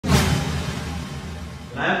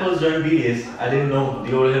I first joined BDS, I didn't know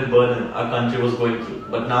the oral health burden our country was going through.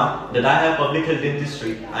 But now that I have public health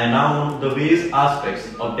dentistry, I now know the various aspects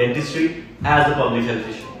of dentistry as a public health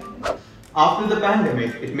issue. After the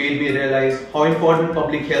pandemic, it made me realize how important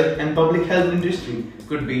public health and public health dentistry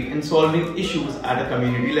could be in solving issues at a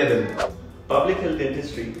community level. Public health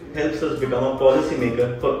dentistry helps us become a policy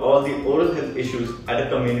maker for all the oral health issues at a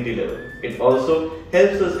community level. It also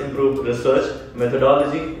helps us improve research,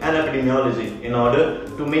 methodology and epidemiology in order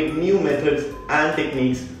to make new methods and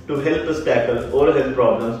techniques to help us tackle oral health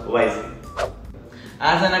problems wisely.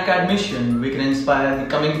 As an academician, we can inspire the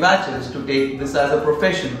coming batches to take this as a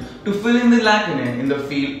profession to fill in the lacuna in the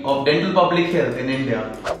field of dental public health in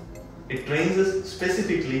India. It trains us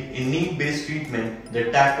specifically in need-based treatment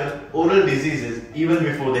that tackle oral diseases even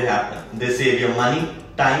before they happen. They save your money,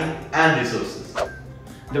 time and resources.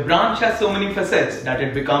 The branch has so many facets that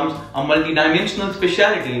it becomes a multi-dimensional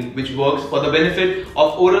specialty which works for the benefit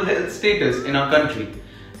of oral health status in our country.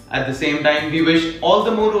 At the same time, we wish all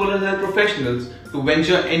the more oral health professionals to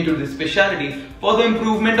venture into this specialty for the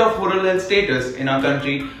improvement of oral health status in our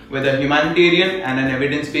country with a humanitarian and an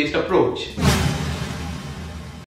evidence-based approach.